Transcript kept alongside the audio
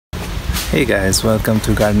Hey guys, welcome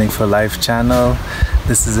to Gardening for Life channel.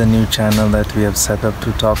 This is a new channel that we have set up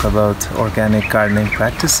to talk about organic gardening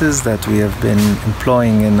practices that we have been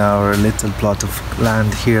employing in our little plot of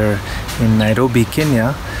land here in Nairobi,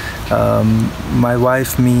 Kenya. My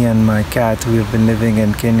wife, me and my cat, we have been living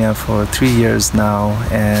in Kenya for 3 years now,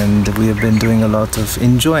 and we have been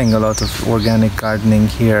enjoying a lot of organic gardening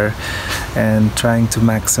here and trying to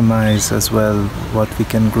maximize as well what we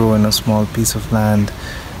can grow in a small piece of land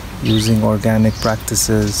using organic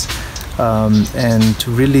practices, and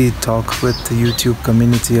to really talk with the YouTube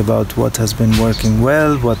community about what has been working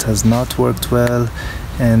well, what has not worked well,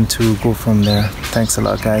 and to go from there. Thanks a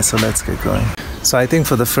lot guys, so let's get going. So I think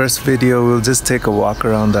for the first video we'll just take a walk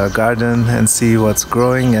around our garden and see what's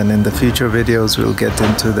growing, and in the future videos we'll get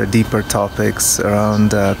into the deeper topics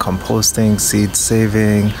around composting, seed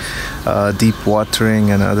saving, deep watering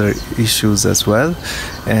and other issues as well.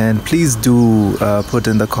 And please do put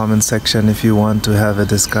in the comment section if you want to have a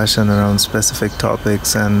discussion around specific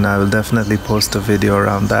topics, and I will definitely post a video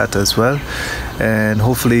around that as well. And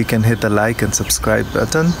hopefully you can hit the like and subscribe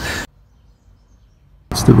button.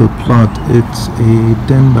 Vegetable plot, it's a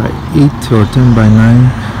 10 by 8 or 10 by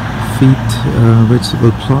 9 feet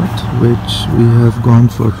vegetable plot, which we have gone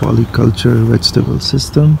for polyculture vegetable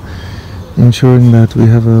system, ensuring that we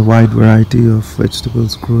have a wide variety of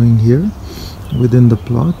vegetables growing here within the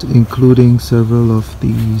plot, including several of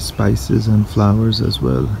the spices and flowers as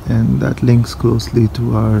well, and that links closely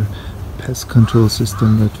to our pest control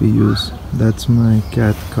system that we use. That's my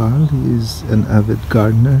cat Carl. He's an avid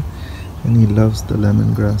gardener and he loves the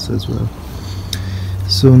lemongrass as well.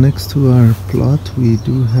 So next to our plot we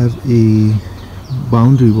do have a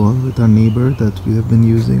boundary wall with our neighbor that we have been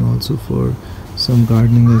using also for some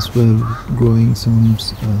gardening as well, growing some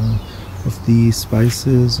of the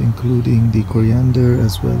spices, including the coriander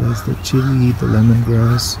as well as the chili, the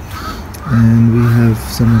lemongrass, and we have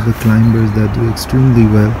some of the climbers that do extremely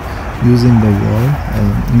well using the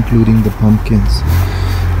wall, including the pumpkins.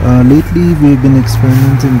 Lately we've been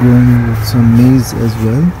experimenting growing with some maize as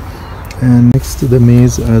well, and next to the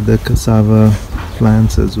maize are the cassava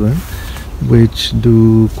plants as well, which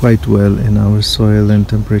do quite well in our soil and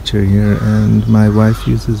temperature here, and my wife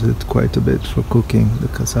uses it quite a bit for cooking, the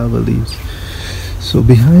cassava leaves. So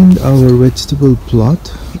behind our vegetable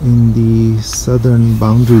plot in the southern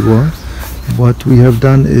boundary wall, what we have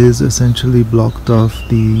done is essentially blocked off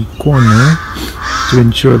the corner to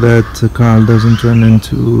ensure that Carl doesn't run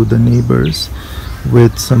into the neighbors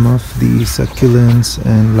with some of the succulents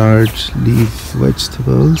and large leaf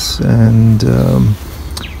vegetables and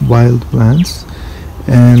wild plants.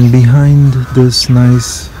 And behind this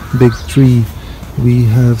nice big tree we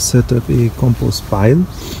have set up a compost pile.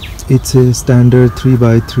 It's a standard 3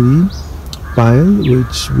 by 3 pile,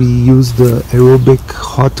 which we use the aerobic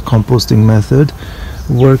hot composting method.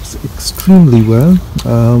 Works extremely well.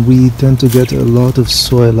 We tend to get a lot of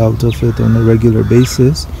soil out of it on a regular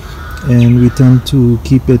basis, and we tend to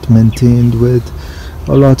keep it maintained with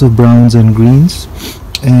a lot of browns and greens.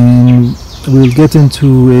 And we'll get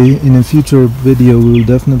into in a future video we'll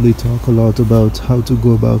definitely talk a lot about how to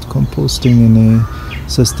go about composting in a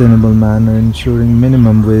sustainable manner, ensuring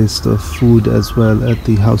minimum waste of food as well at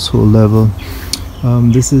the household level.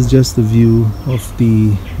 This is just the view of the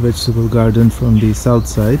vegetable garden from the south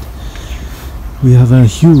side. We have a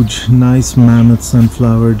huge nice mammoth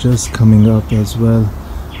sunflower just coming up as well.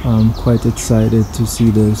 I'm quite excited to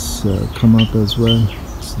see this come up as well.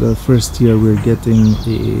 It's the first year we're getting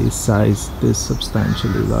a size this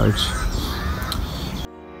substantially large.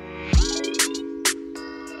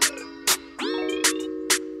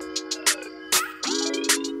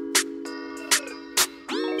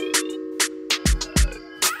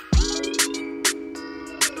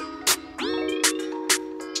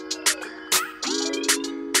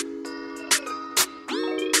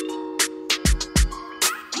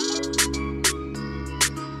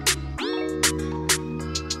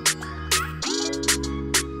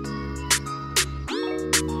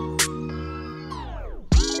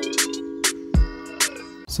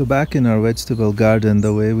 So back in our vegetable garden,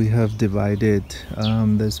 the way we have divided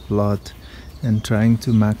this plot and trying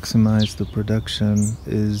to maximize the production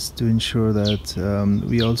is to ensure that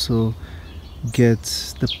we also get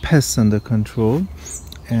the pests under control,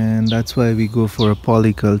 and that's why we go for a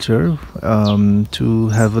polyculture, to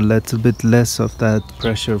have a little bit less of that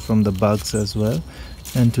pressure from the bugs as well,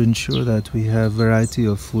 and to ensure that we have variety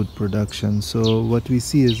of food production. So what we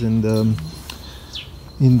see is in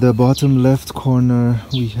the bottom left corner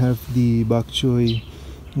we have the bok choy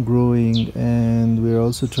growing, and we're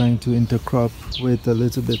also trying to intercrop with a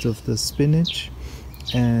little bit of the spinach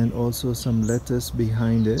and also some lettuce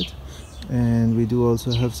behind it. And we do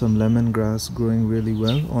also have some lemongrass growing really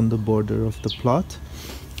well on the border of the plot.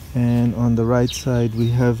 And on the right side we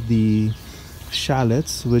have the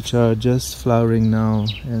shallots, which are just flowering now,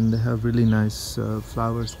 and they have really nice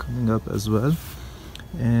flowers coming up as well.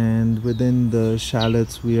 And within the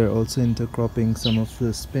shallots we are also intercropping some of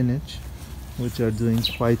the spinach, which are doing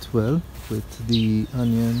quite well with the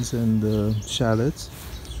onions and the shallots.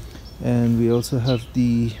 And we also have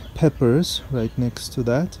the peppers right next to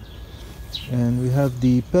that, and we have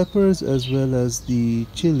the peppers as well as the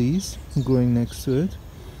chilies growing next to it.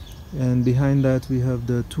 And behind that we have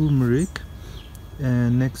the turmeric,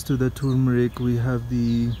 and next to the turmeric we have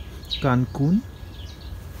the Kankun,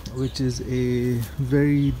 which is a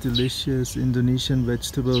very delicious Indonesian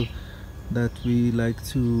vegetable that we like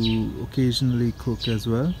to occasionally cook as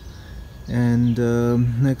well. And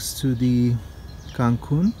next to the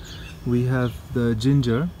Kankun we have the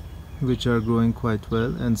ginger, which are growing quite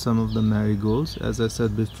well, and some of the marigolds. As I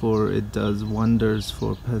said before, it does wonders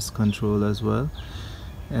for pest control as well.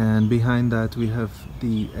 And behind that we have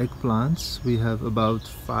the eggplants. We have about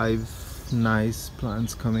 5 nice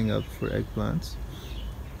plants coming up for eggplants.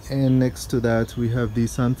 And next to that we have the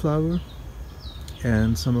sunflower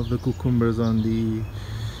and some of the cucumbers on the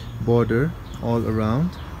border all around,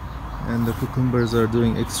 and the cucumbers are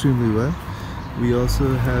doing extremely well. We also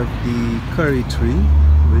have the curry tree,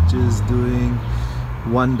 which is doing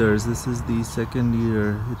wonders. This is the second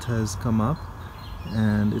year it has come up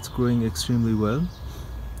and it's growing extremely well.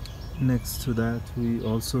 Next to that we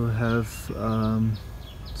also have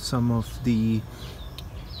some of the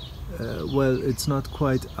well, it's not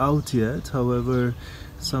quite out yet, however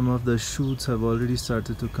some of the shoots have already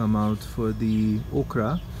started to come out for the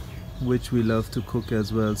okra, which we love to cook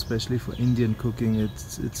as well, especially for Indian cooking.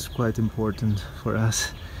 It's quite important for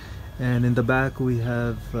us. And in the back we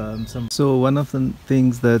have so one of the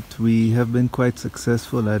things that we have been quite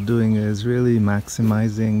successful at doing is really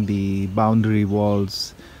maximizing the boundary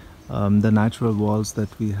walls, the natural walls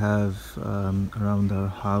that we have around our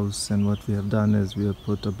house. And what we have done is we have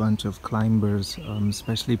put a bunch of climbers,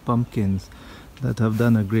 especially pumpkins, that have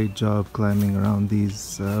done a great job climbing around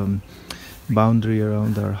these boundary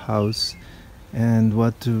around our house. And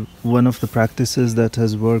one of the practices that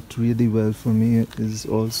has worked really well for me is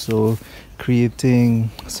also creating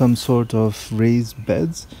some sort of raised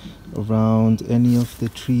beds around any of the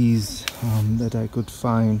trees that I could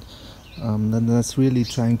find. And that's really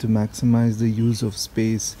trying to maximize the use of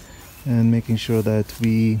space and making sure that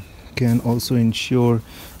we can also ensure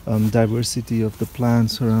diversity of the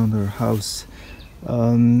plants around our house.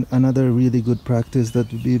 Another really good practice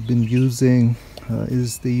that we've been using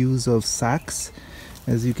is the use of sacks.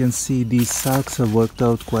 As you can see, these sacks have worked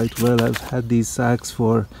out quite well. I've had these sacks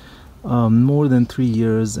for more than 3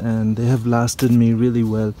 years and they have lasted me really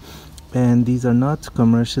well. And these are not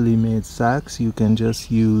commercially made sacks. You can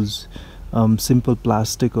just use simple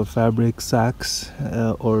plastic or fabric sacks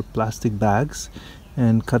or plastic bags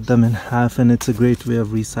and cut them in half, and it's a great way of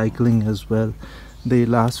recycling as well. They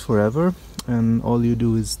last forever, and all you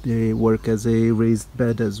do is they work as a raised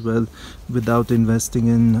bed as well without investing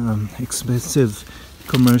in expensive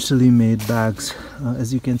commercially made bags.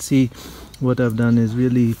 As you can see, what I've done is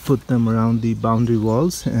really put them around the boundary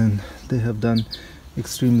walls, and they have done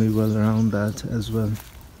extremely well around that as well.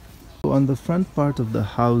 So on the front part of the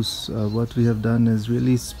house, what we have done is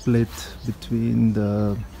really split between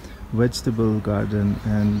the vegetable garden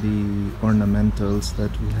and the ornamentals that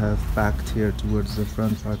we have packed here towards the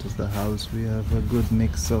front part of the house. We have a good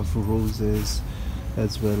mix of roses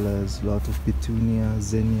as well as a lot of Petunia,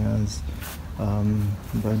 Zinnias, a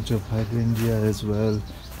bunch of Hydrangea as well,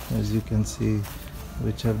 as you can see,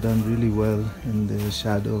 which have done really well in the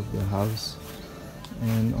shadow of the house.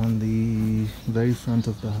 And on the very front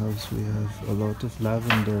of the house we have a lot of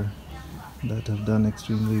lavender that have done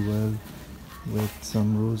extremely well with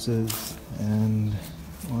some roses. And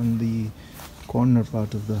on the corner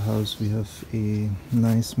part of the house we have a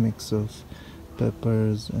nice mix of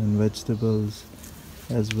peppers and vegetables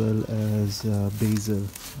as well as basil,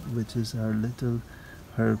 which is our little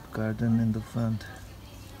herb garden in the front.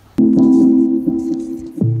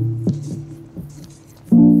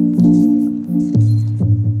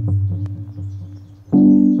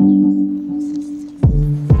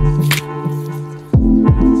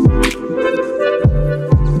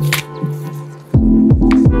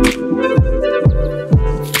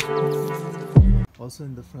 Also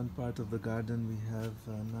in the front part of the garden we have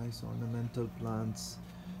nice ornamental plants,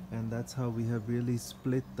 and that's how we have really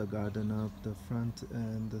split the garden up. The front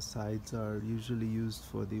and the sides are usually used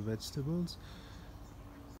for the vegetables.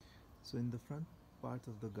 So in the front part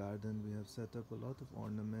of the garden we have set up a lot of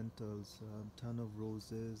ornamentals, ton of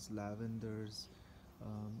roses, lavenders,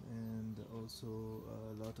 and also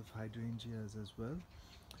a lot of hydrangeas as well.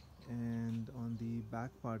 And on the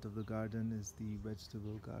back part of the garden is the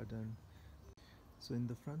vegetable garden. So in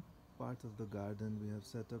the front part of the garden we have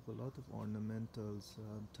set up a lot of ornamentals,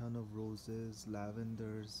 ton of roses,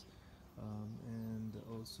 lavenders, and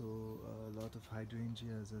also a lot of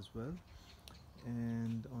hydrangeas as well.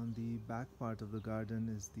 And on the back part of the garden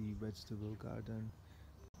is the vegetable garden.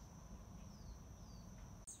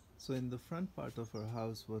 So in the front part of our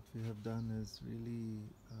house, what we have done is really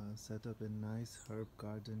set up a nice herb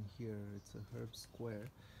garden here. It's a herb square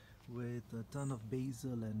with a ton of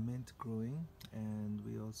basil and mint growing, and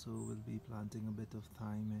we also will be planting a bit of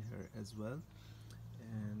thyme here as well.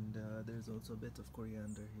 And there's also a bit of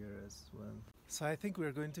coriander here as well. So I think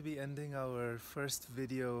we're going to be ending our first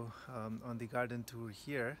video on the garden tour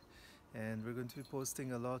here, and we're going to be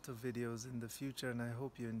posting a lot of videos in the future, and I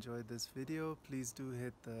hope you enjoyed this video. Please do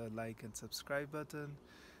hit the like and subscribe button.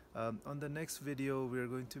 On the next video we're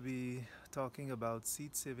going to be talking about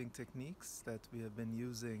seed saving techniques that we have been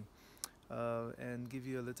using, and give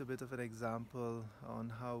you a little bit of an example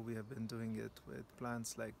on how we have been doing it with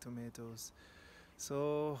plants like tomatoes.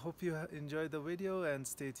 So hope you enjoyed the video and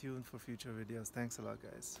stay tuned for future videos. Thanks a lot,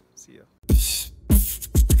 guys. See ya.